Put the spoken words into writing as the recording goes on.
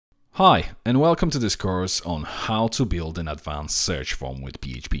Hi, and welcome to this course on how to build an advanced search form with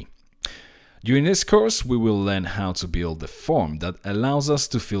PHP. During this course, we will learn how to build a form that allows us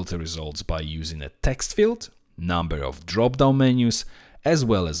to filter results by using a text field, number of drop-down menus, as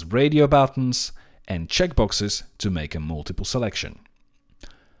well as radio buttons and checkboxes to make a multiple selection.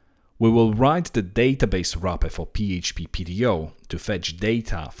 We will write the database wrapper for PHP PTO to fetch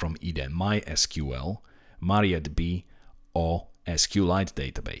data from either MySQL, MariaDB, or SQLite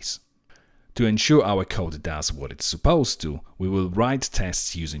database. To ensure our code does what it's supposed to, we will write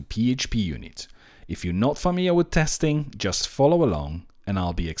tests using PHP unit. If you're not familiar with testing, just follow along and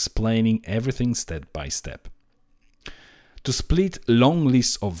I'll be explaining everything step by step. To split long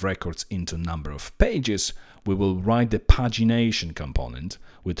lists of records into number of pages, we will write the pagination component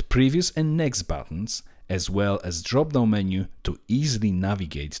with previous and next buttons, as well as drop-down menu to easily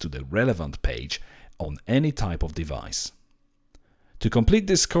navigate to the relevant page on any type of device. To complete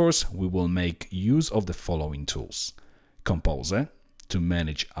this course, we will make use of the following tools: Composer to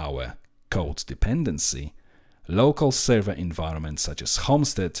manage our code dependency, local server environment such as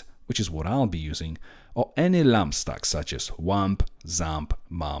Homestead, which is what I'll be using, or any LAMP stack such as WAMP, XAMPP,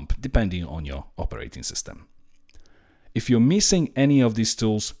 MAMP, depending on your operating system. If you're missing any of these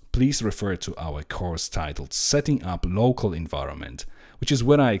tools, please refer to our course titled Setting Up Local Environment, which is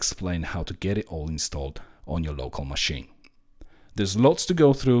where I explain how to get it all installed on your local machine. There's lots to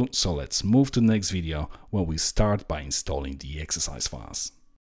go through, so let's move to the next video where we start by installing the exercise files.